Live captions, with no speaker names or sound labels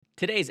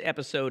Today's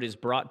episode is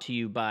brought to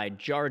you by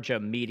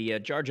Jarja Media.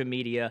 Jarja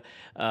Media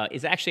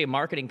is actually a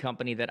marketing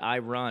company that I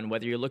run.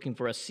 Whether you're looking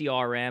for a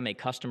CRM, a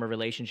customer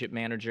relationship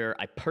manager,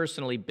 I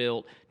personally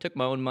took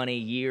my own money,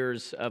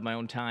 years of my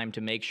own time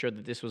to make sure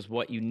that this was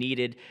what you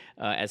needed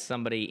as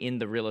somebody in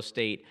the real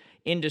estate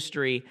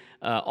industry.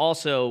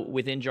 Also,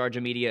 within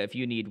Jarja Media, if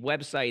you need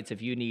websites,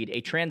 if you need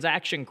a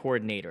transaction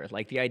coordinator,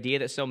 like the idea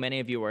that so many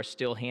of you are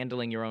still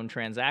handling your own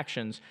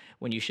transactions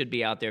when you should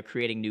be out there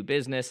creating new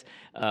business,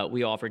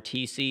 we offer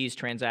TCs,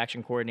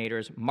 transaction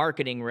coordinators,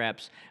 marketing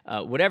reps,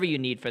 whatever you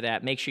need for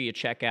that. Make sure you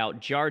check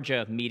out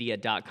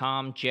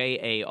jarjamedia.com,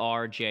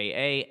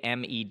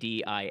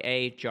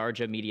 Jarjamedia,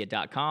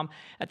 jarjamedia.com.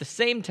 At the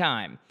same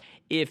time,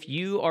 if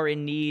you are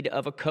in need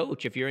of a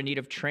coach, if you're in need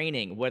of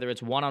training, whether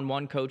it's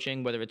one-on-one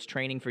coaching, whether it's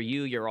training for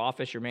you, your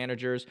office, your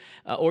managers,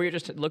 or you're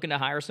just looking to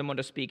hire someone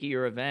to speak at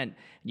your event,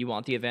 you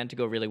want the event to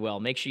go really well,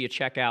 make sure you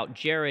check out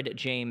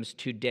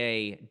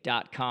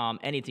jaredjamestoday.com.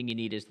 Anything you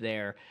need is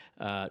there.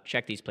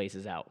 Check these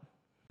places out.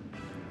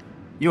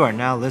 You are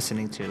now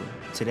listening to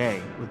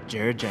Today with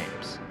Jared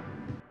James.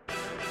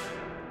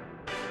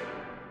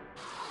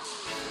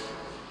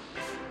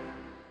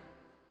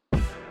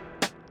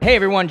 Hey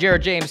everyone,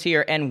 Jared James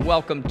here, and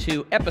welcome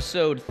to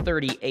episode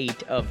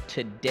 38 of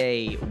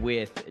Today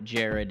with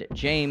Jared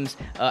James.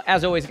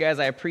 As always, guys,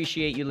 I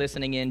appreciate you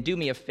listening in. Do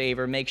me a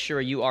favor, make sure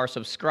you are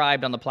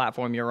subscribed on the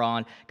platform you're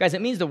on. Guys,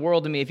 it means the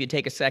world to me if you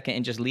take a second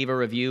and just leave a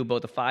review,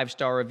 both a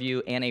 5-star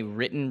review and a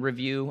written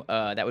review.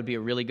 That would be a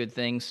really good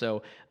thing,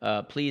 so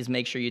please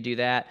make sure you do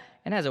that.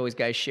 And as always,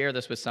 guys, share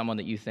this with someone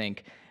that you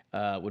think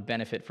would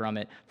benefit from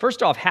it.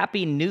 First off,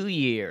 Happy New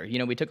Year. You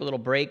know, we took a little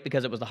break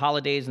because it was the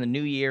holidays and the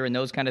New Year and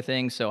those kind of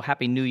things, so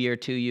Happy New Year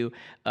to you.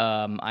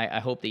 I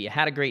hope that you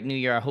had a great New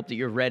Year. I hope that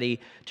you're ready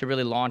to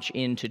really launch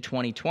into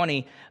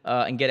 2020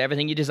 and get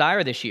everything you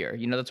desire this year.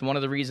 You know, that's one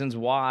of the reasons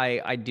why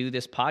I do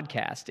this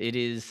podcast. It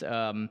is...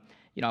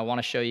 I want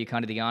to show you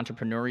kind of the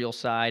entrepreneurial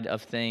side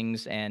of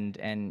things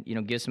and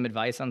give some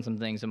advice on some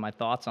things and my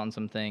thoughts on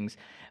some things.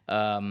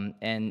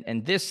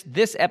 And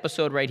this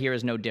episode right here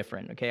is no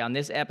different, okay? On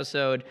this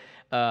episode,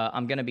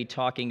 I'm going to be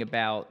talking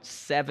about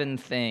 7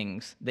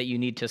 things that you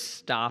need to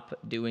stop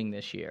doing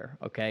this year,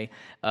 okay?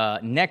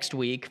 Next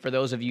week, for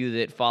those of you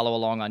that follow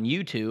along on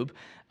YouTube,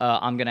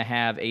 I'm going to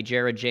have a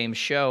Jared James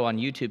show on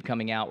YouTube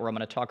coming out where I'm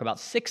going to talk about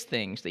 6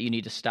 things that you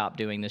need to stop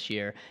doing this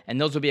year. And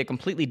those will be a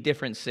completely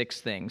different 6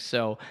 things.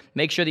 So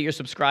make sure that you're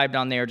subscribed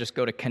on there. Just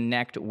go to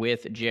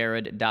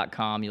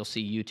connectwithjared.com. You'll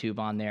see YouTube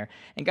on there.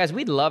 And guys,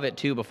 we'd love it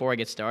too, before I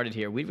get started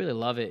here, we'd really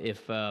love it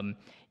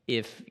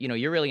if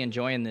you're really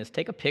enjoying this,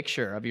 take a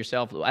picture of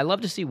yourself. I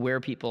love to see where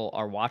people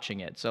are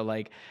watching it. So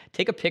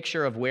take a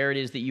picture of where it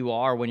is that you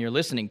are when you're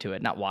listening to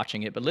it, not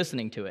watching it, but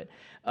listening to it.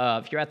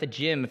 If you're at the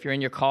gym, if you're in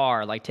your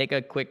car, take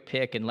a quick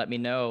pic and let me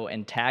know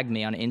and tag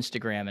me on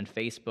Instagram and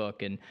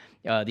Facebook and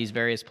these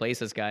various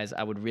places, guys.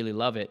 I would really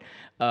love it.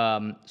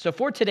 So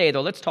for today,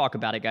 though, let's talk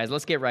about it, guys.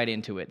 Let's get right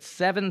into it.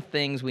 7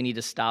 things we need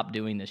to stop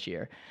doing this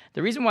year.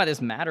 The reason why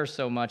this matters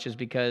so much is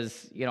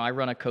because, I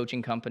run a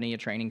coaching company, a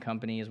training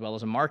company, as well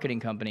as a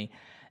marketing company.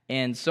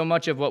 And so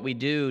much of what we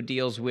do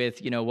deals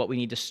with, what we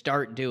need to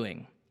start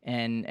doing.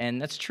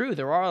 And that's true.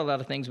 There are a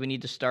lot of things we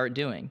need to start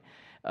doing.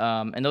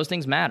 And those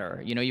things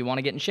matter. You want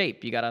to get in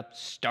shape. You got to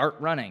start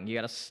running. You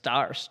got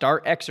to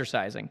start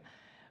exercising.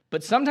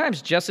 But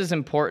sometimes just as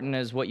important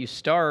as what you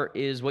start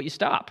is what you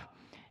stop.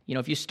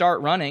 If you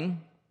start running,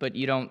 but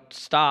you don't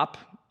stop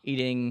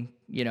eating,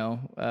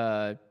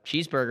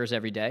 cheeseburgers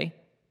every day,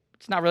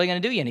 it's not really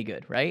going to do you any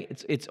good,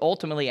 right? It's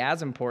ultimately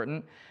as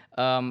important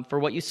for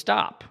what you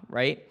stop,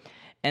 right?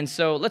 And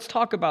so let's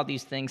talk about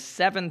these things,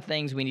 7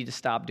 things we need to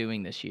stop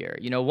doing this year.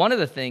 One of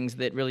the things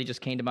that really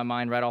just came to my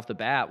mind right off the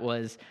bat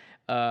was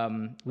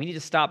we need to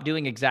stop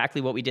doing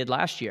exactly what we did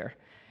last year.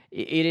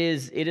 It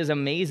is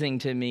amazing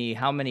to me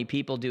how many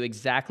people do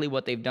exactly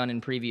what they've done in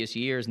previous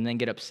years and then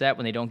get upset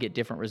when they don't get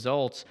different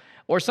results.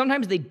 Or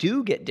sometimes they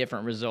do get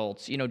different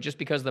results, just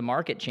because the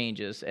market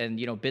changes and,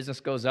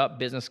 business goes up,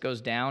 business goes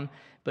down,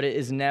 but it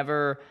is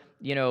never,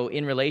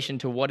 in relation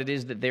to what it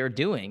is that they're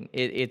doing.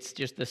 It's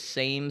just the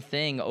same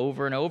thing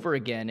over and over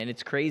again. And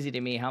it's crazy to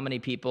me how many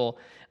people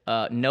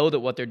know that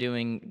what they're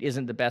doing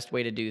isn't the best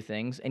way to do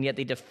things, and yet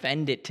they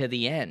defend it to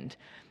the end.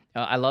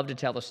 I love to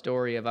tell the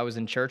story of I was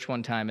in church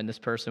one time, and this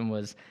person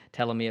was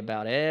telling me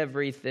about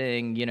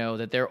everything,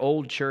 that their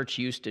old church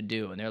used to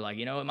do. And they're like,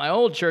 in my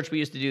old church, we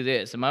used to do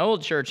this. In my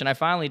old church, and I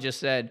finally just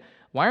said,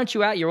 why aren't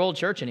you at your old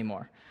church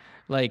anymore?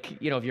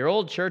 If your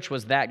old church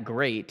was that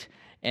great,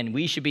 and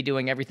we should be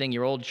doing everything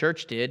your old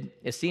church did,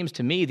 it seems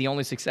to me the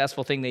only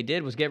successful thing they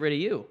did was get rid of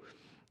you.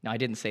 Now, I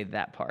didn't say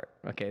that part,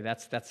 okay?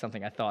 That's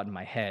something I thought in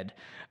my head,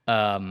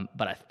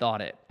 but I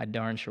thought it. I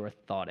darn sure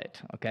thought it,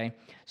 okay?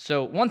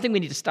 So one thing we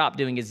need to stop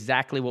doing is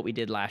exactly what we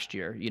did last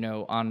year.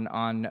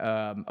 On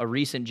a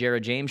recent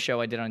Jared James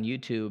show I did on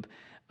YouTube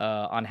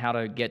on how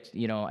to get,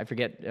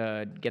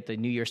 get the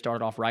new year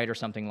started off right or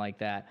something like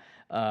that.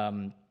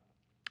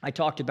 I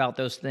talked about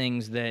those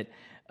things that,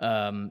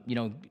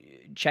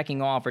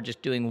 checking off or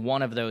just doing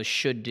one of those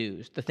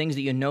should-dos, the things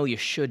that you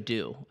should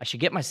do. I should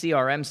get my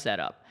CRM set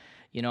up.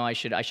 I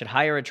should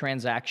hire a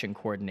transaction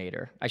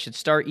coordinator. I should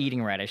start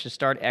eating right. I should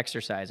start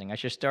exercising. I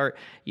should start,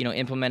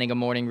 implementing a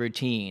morning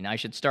routine. I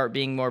should start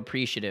being more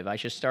appreciative. I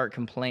should stop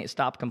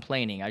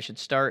complaining. I should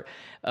start,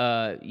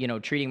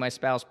 treating my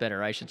spouse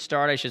better. I should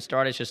start.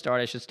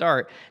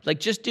 Like,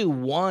 just do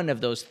one of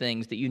those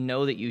things that you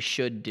know that you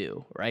should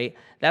do, right?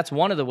 That's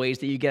one of the ways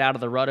that you get out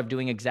of the rut of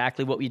doing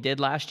exactly what we did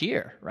last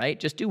year, right?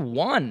 Just do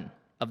one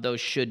of those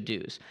should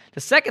do's.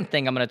 The second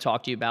thing I'm going to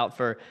talk to you about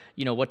for,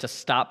 what to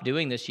stop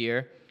doing this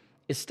year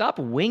is stop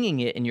winging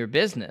it in your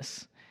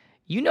business.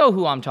 You know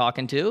who I'm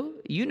talking to.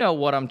 You know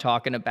what I'm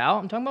talking about.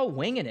 I'm talking about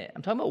winging it.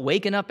 I'm talking about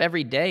waking up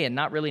every day and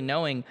not really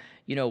knowing,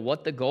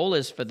 what the goal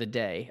is for the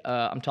day.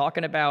 I'm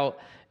talking about,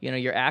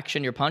 your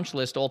action, your punch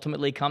list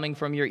ultimately coming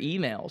from your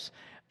emails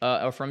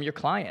or from your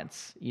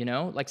clients,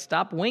 like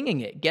stop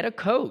winging it. Get a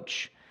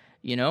coach.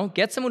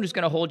 Get someone who's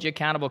going to hold you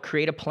accountable,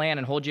 create a plan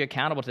and hold you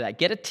accountable to that.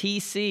 Get a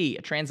TC,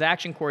 a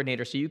transaction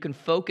coordinator, so you can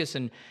focus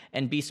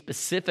and be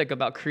specific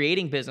about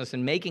creating business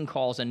and making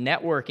calls and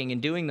networking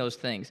and doing those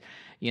things.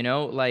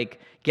 Like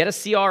get a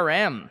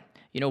CRM.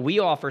 We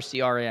offer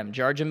CRM,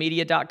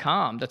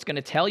 jarjamedia.com, that's going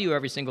to tell you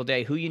every single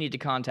day who you need to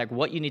contact,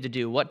 what you need to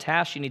do, what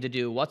tasks you need to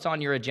do, what's on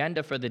your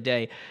agenda for the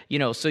day,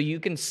 so you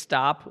can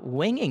stop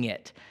winging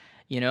it.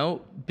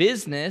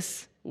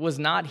 Business was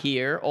not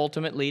here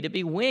ultimately to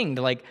be winged.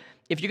 Like,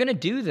 if you're going to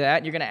do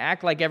that, you're going to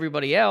act like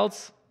everybody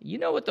else, you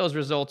know what those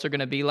results are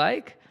going to be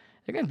like.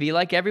 They're going to be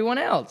like everyone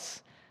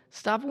else.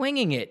 Stop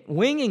winging it.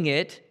 Winging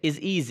it is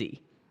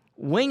easy.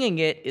 Winging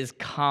it is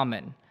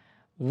common.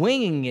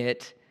 Winging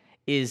it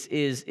is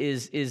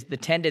the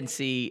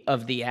tendency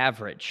of the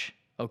average,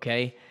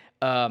 okay?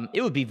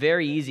 It would be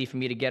very easy for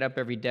me to get up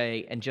every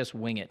day and just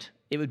wing it.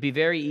 It would be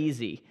very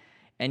easy.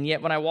 And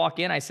yet when I walk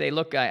in, I say,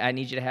 look, I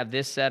need you to have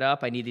this set up.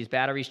 I need these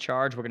batteries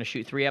charged. We're going to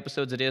shoot 3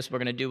 episodes of this. We're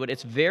going to do it.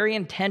 It's very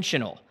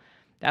intentional.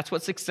 That's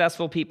what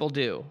successful people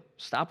do.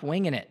 Stop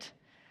winging it.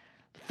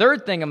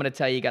 Third thing I'm going to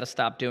tell you got to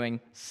stop doing,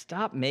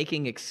 stop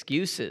making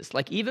excuses.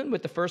 Like, even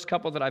with the first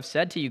couple that I've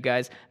said to you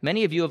guys,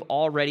 many of you have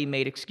already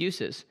made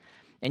excuses.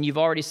 And you've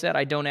already said,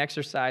 I don't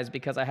exercise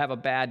because I have a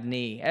bad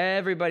knee.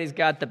 Everybody's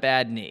got the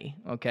bad knee,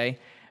 okay?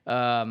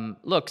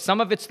 Look,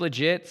 some of it's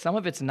legit, some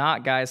of it's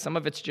not, guys. Some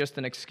of it's just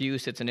an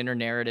excuse. It's an inner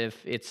narrative.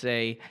 It's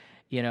I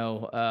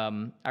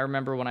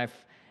remember when I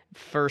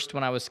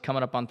was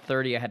coming up on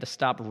 30, I had to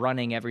stop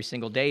running every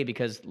single day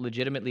because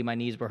legitimately my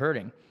knees were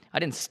hurting. I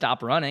didn't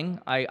stop running.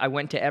 I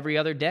went to every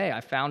other day.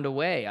 I found a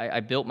way. I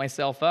built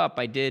myself up.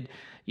 I did,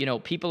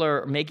 people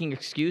are making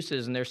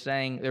excuses and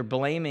they're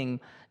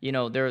blaming,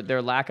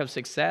 their lack of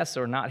success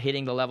or not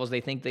hitting the levels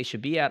they think they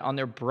should be at on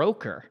their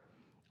broker.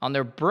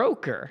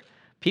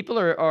 People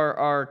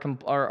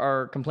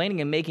are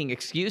complaining and making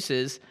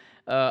excuses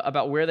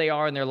about where they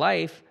are in their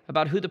life,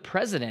 about who the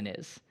president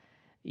is.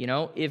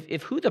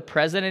 If who the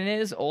president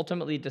is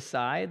ultimately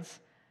decides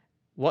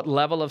what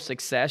level of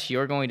success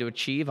you're going to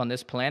achieve on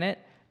this planet,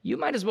 you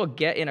might as well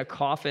get in a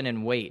coffin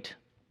and wait.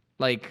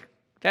 Like,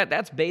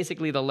 that's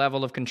basically the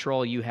level of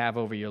control you have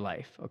over your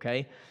life,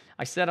 okay?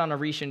 I said on a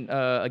recent,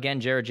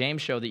 Jared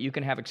James show that you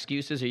can have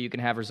excuses or you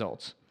can have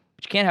results,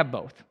 but you can't have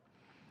both.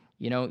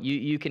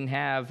 You can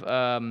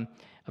have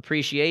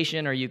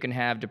appreciation or you can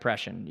have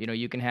depression.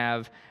 You can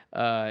have,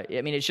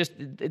 it's just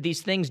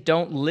these things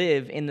don't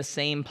live in the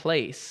same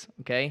place,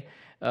 okay?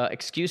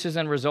 Excuses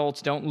and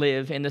results don't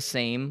live in the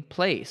same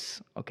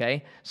place,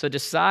 okay? So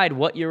decide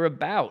what you're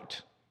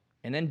about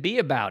and then be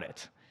about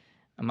it.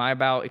 Am I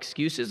about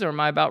excuses or am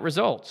I about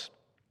results?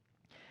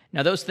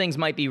 Now, those things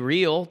might be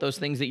real, those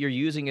things that you're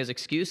using as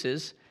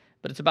excuses,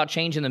 but it's about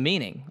changing the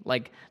meaning.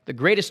 Like, the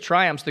greatest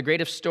triumphs, the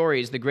greatest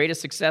stories, the greatest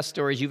success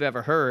stories you've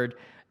ever heard,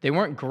 they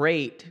weren't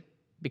great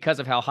because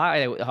of how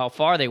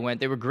far they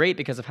went. They were great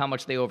because of how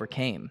much they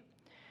overcame.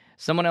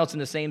 Someone else in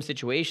the same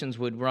situations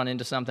would run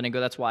into something and go,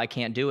 that's why I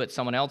can't do it.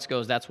 Someone else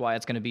goes, that's why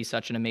it's going to be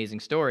such an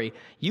amazing story.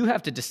 You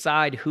have to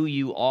decide who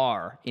you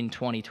are in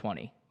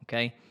 2020,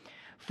 okay?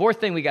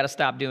 Fourth thing we got to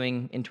stop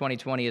doing in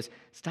 2020 is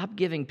stop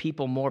giving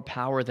people more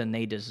power than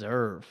they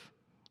deserve.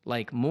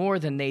 Like, more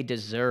than they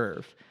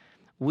deserve.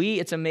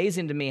 It's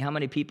amazing to me how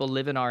many people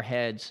live in our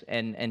heads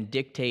and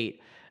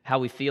dictate how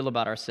we feel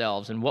about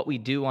ourselves and what we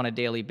do on a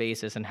daily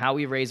basis and how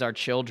we raise our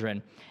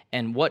children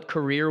and what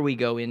career we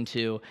go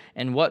into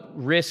and what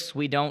risks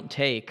we don't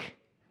take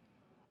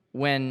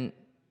when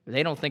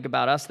they don't think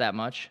about us that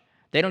much.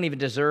 They don't even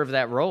deserve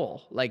that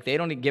role. Like, they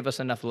don't give us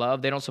enough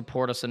love. They don't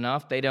support us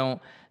enough. They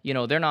don't,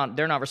 they're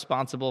not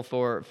responsible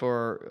for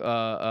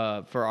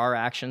our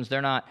actions.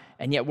 They're not,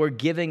 and yet we're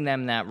giving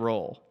them that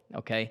role,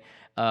 okay?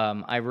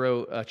 I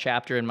wrote a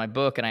chapter in my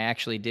book, and I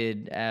actually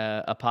did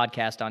a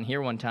podcast on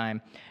here one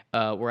time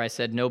where I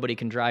said, nobody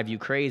can drive you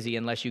crazy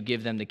unless you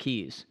give them the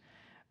keys.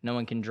 No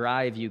one can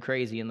drive you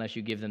crazy unless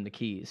you give them the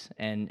keys.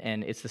 And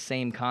it's the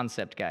same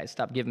concept, guys.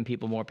 Stop giving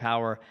people more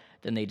power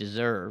than they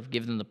deserve.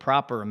 Give them the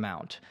proper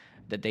amount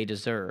that they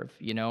deserve.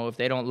 If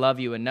they don't love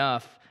you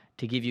enough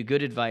to give you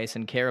good advice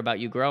and care about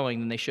you growing,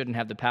 then they shouldn't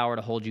have the power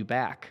to hold you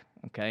back,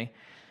 okay?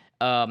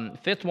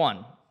 Fifth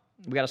one,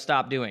 we got to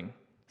stop doing.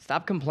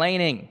 Stop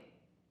complaining.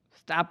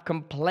 Stop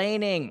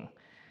complaining.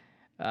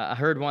 I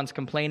heard once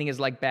complaining is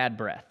like bad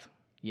breath.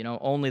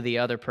 Only the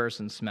other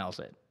person smells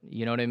it.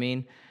 You know what I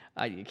mean?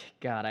 I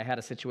had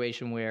a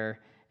situation where,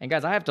 and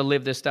guys, I have to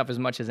live this stuff as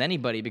much as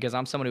anybody because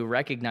I'm someone who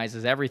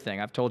recognizes everything.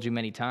 I've told you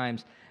many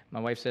times. My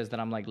wife says that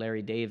I'm like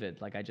Larry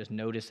David, like I just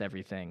notice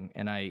everything,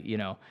 and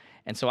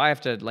and so I have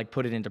to like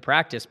put it into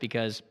practice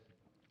because,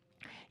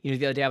 the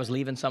other day I was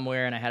leaving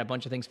somewhere and I had a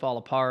bunch of things fall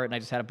apart and I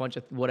just had a bunch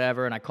of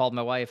whatever, and I called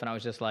my wife and I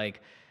was just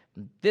like,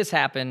 this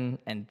happened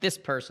and this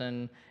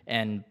person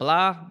and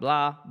blah,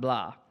 blah,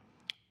 blah.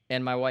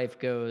 And my wife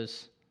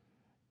goes,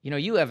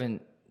 you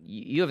haven't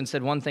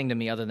said one thing to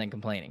me other than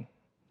complaining.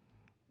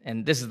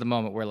 And this is the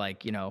moment where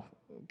like,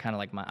 kind of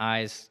like my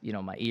eyes,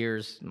 my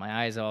ears,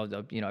 my eyes, all,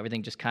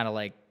 everything just kind of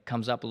like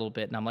comes up a little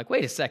bit. And I'm like,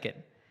 wait a second.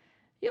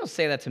 You don't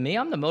say that to me.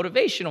 I'm the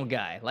motivational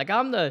guy. Like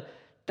I'm the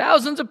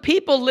thousands of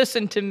people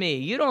listen to me.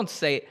 You don't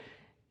say it.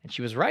 And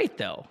she was right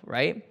though,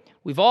 right?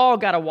 We've all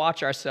got to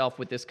watch ourselves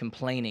with this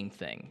complaining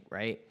thing,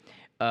 right?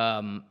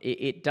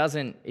 It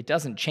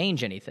doesn't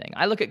change anything.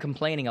 I look at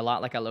complaining a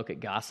lot like I look at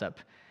gossip.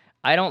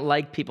 I don't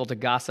like people to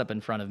gossip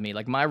in front of me.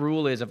 Like my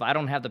rule is if I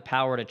don't have the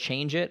power to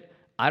change it,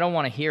 I don't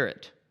want to hear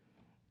it.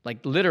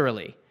 Like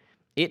literally,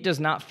 it does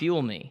not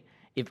fuel me.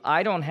 If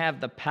I don't have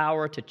the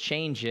power to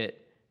change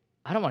it,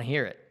 I don't want to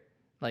hear it.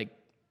 Like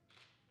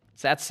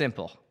it's that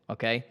simple,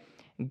 okay?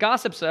 And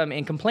gossip's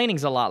and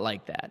complaining's a lot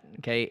like that,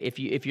 okay? If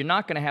you're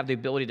not going to have the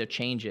ability to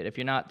change it, if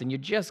you're not, then you're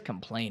just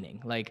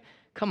complaining. Like,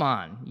 come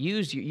on,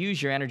 use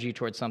your energy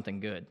towards something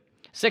good.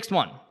 Sixth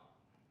one.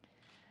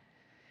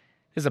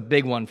 This is a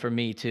big one for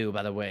me too,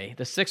 by the way.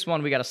 The sixth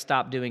one we got to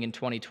stop doing in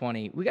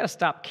 2020. We got to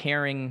stop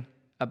caring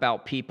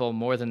about people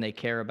more than they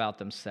care about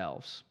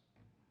themselves.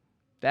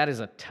 That is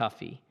a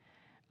toughie.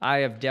 I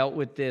have dealt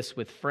with this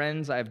with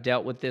friends. I have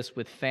dealt with this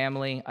with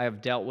family. I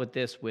have dealt with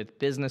this with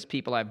business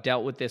people. I've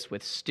dealt with this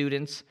with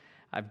students.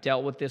 I've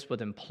dealt with this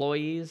with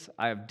employees.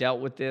 I have dealt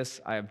with this.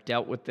 I have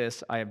dealt with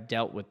this. I have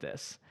dealt with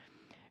this.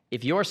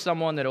 If you're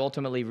someone that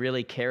ultimately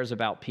really cares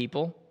about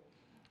people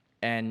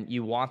and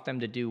you want them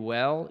to do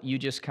well, you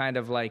just kind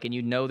of like,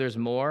 and there's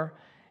more,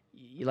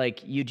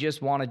 like you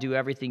just want to do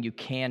everything you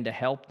can to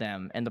help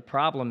them. And the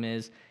problem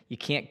is you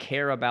can't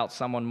care about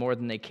someone more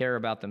than they care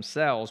about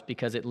themselves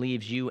because it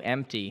leaves you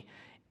empty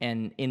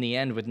and in the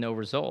end with no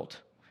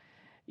result.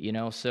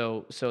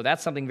 So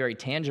that's something very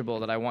tangible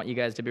that I want you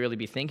guys to really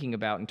be thinking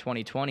about in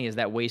 2020 is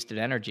that wasted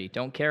energy.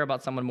 Don't care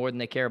about someone more than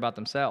they care about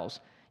themselves.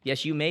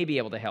 Yes, you may be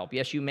able to help.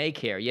 Yes, you may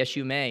care. Yes,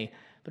 you may.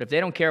 But if they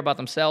don't care about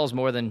themselves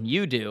more than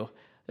you do,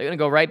 they're going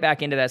to go right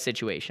back into that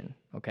situation,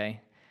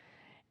 okay?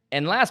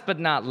 And last but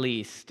not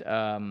least,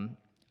 I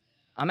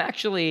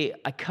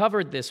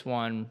covered this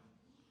one.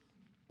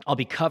 I'll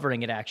be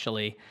covering it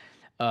actually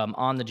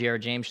on the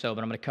Jared James Show,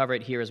 but I'm going to cover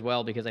it here as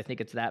well because I think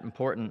it's that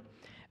important.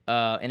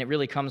 And it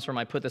really comes from,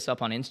 I put this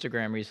up on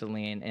Instagram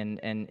recently,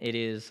 and it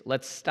is,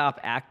 let's stop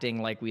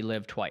acting like we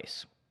live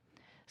twice.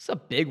 It's a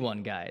big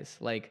one, guys.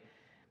 Like,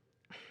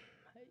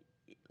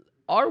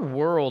 our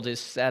world is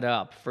set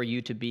up for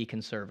you to be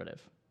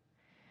conservative.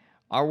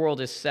 Our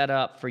world is set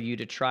up for you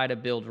to try to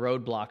build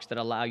roadblocks that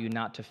allow you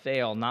not to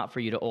fail, not for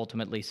you to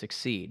ultimately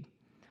succeed.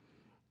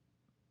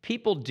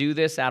 People do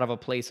this out of a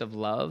place of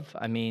love.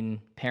 I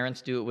mean,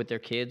 parents do it with their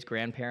kids,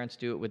 grandparents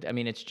do it with,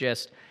 it's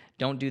just,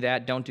 don't do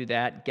that,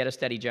 get a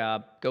steady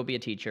job, go be a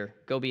teacher,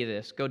 go be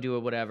this, go do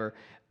it, whatever.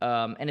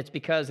 And it's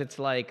because it's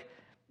like,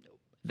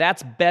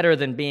 that's better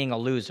than being a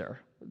loser.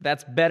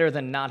 That's better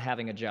than not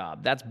having a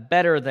job. That's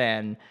better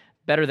than,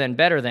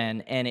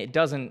 and it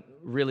doesn't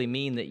really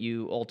mean that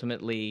you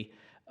ultimately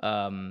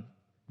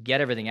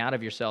get everything out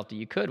of yourself that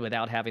you could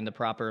without having the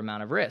proper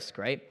amount of risk,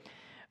 right?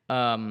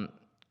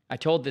 I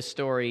told this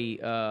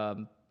story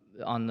on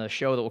the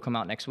show that will come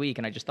out next week,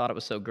 and I just thought it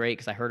was so great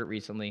because I heard it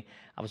recently.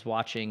 I was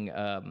watching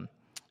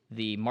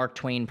the Mark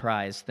Twain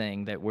Prize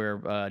thing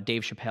where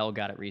Dave Chappelle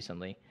got it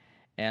recently.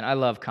 And I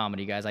love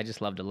comedy, guys. I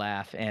just love to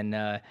laugh.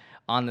 And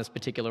on this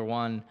particular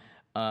one,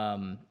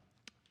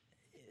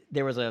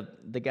 there was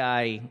the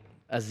guy,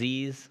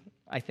 Aziz,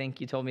 I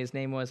think you told me his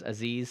name was,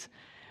 Aziz.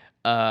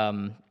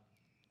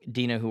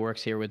 Dina, who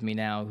works here with me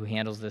now, who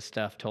handles this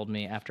stuff, told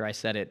me after I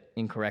said it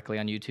incorrectly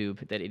on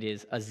YouTube that it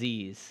is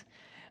Aziz.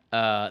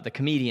 The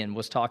comedian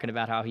was talking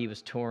about how he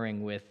was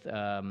touring with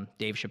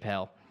Dave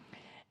Chappelle.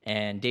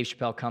 And Dave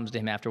Chappelle comes to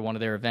him after one of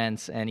their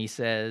events, and he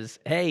says,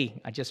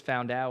 "Hey, I just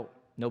found out.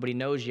 Nobody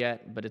knows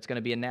yet, but it's going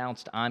to be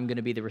announced. I'm going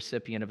to be the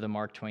recipient of the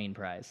Mark Twain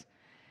Prize."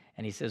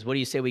 And he says, "What do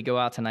you say we go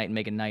out tonight and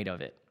make a night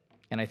of it?"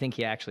 And I think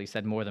he actually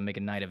said more than make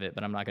a night of it,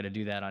 but I'm not going to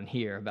do that on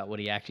here about what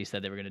he actually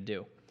said they were going to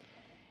do.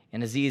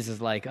 And Aziz is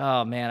like,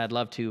 "Oh, man, I'd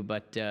love to,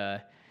 but,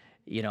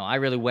 I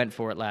really went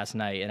for it last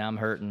night, and I'm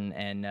hurting,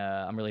 and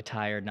I'm really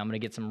tired, and I'm going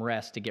to get some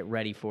rest to get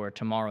ready for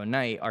tomorrow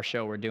night, our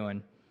show we're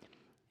doing."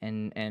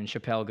 And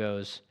Chappelle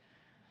goes,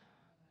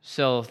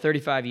 "So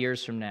 35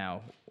 years from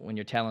now, when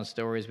you're telling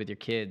stories with your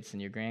kids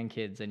and your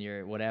grandkids and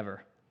your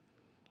whatever,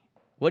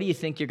 what do you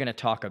think you're going to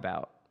talk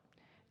about?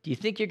 Do you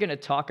think you're going to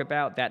talk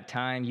about that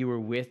time you were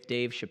with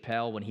Dave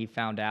Chappelle when he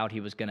found out he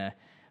was going to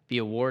be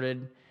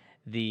awarded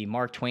the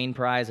Mark Twain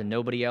Prize and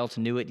nobody else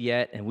knew it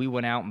yet, and we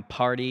went out and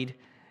partied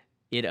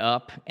it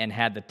up and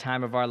had the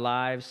time of our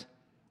lives?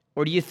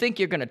 Or do you think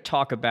you're going to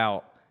talk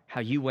about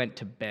how you went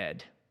to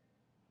bed?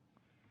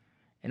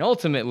 And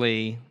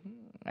ultimately,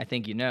 I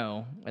think you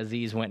know,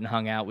 Aziz went and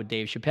hung out with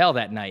Dave Chappelle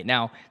that night.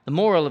 Now, the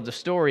moral of the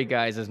story,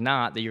 guys, is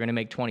not that you're going to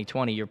make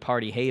 2020 your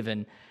party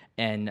haven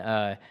and,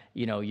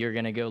 you're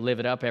going to go live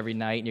it up every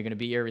night and you're going to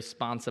be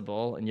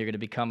irresponsible and you're going to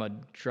become a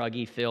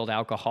druggy-filled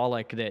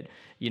alcoholic that,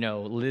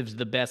 lives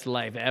the best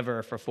life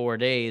ever for 4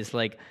 days.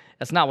 Like,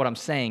 that's not what I'm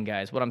saying,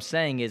 guys. What I'm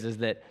saying is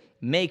that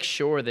make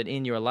sure that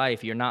in your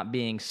life you're not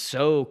being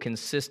so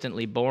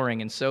consistently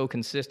boring and so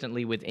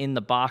consistently within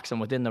the box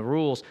and within the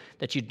rules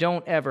that you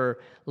don't ever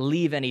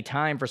leave any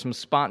time for some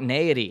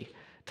spontaneity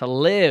to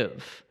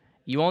live.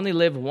 You only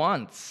live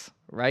once,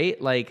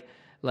 right? Like,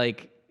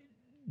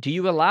 do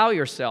you allow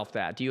yourself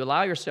that? Do you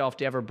allow yourself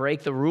to ever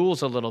break the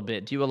rules a little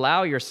bit? Do you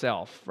allow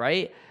yourself,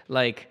 right?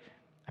 Like,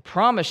 I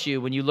promise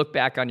you, when you look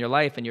back on your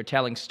life and you're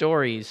telling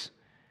stories,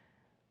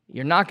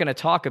 you're not going to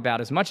talk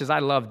about, as much as I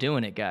love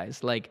doing it,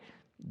 guys, like,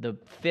 the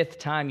 5th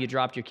time you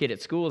dropped your kid at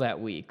school that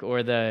week,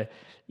 or the,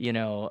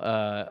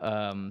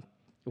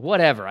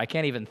 whatever. I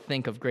can't even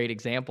think of great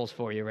examples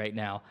for you right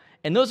now.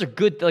 And those are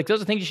good, like, those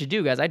are things you should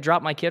do, guys. I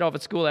drop my kid off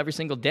at school every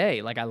single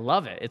day. Like, I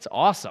love it. It's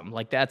awesome.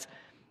 Like,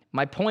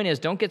 my point is,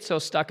 don't get so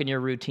stuck in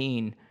your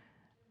routine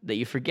that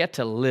you forget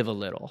to live a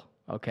little,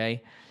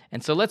 okay?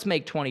 And so let's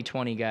make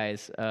 2020,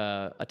 guys,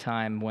 a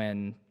time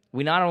when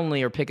we not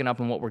only are picking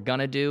up on what we're going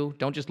to do,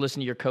 don't just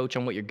listen to your coach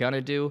on what you're going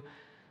to do.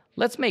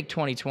 Let's make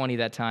 2020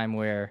 that time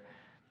where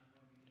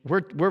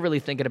we're really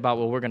thinking about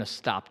what we're going to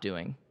stop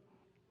doing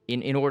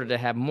in order to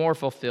have more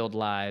fulfilled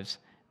lives,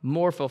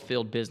 more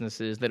fulfilled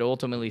businesses that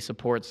ultimately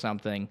support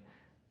something,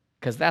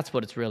 because that's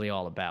what it's really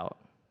all about.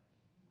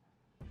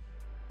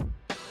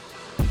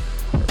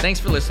 Thanks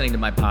for listening to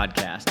my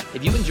podcast.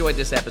 If you enjoyed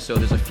this episode,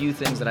 there's a few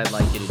things that I'd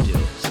like you to do.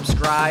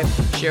 Subscribe,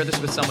 share this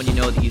with someone you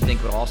know that you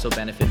think would also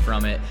benefit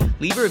from it.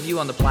 Leave a review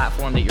on the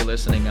platform that you're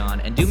listening on.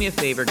 And do me a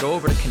favor, go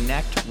over to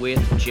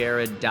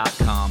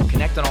connectwithjared.com.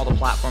 Connect on all the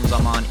platforms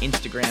I'm on: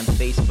 Instagram,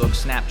 Facebook,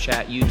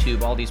 Snapchat,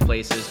 YouTube, all these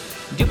places.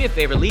 Do me a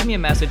favor, leave me a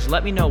message.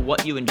 Let me know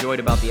what you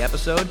enjoyed about the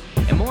episode.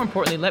 And more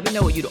importantly, let me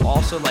know what you'd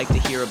also like to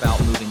hear about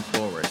moving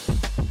forward.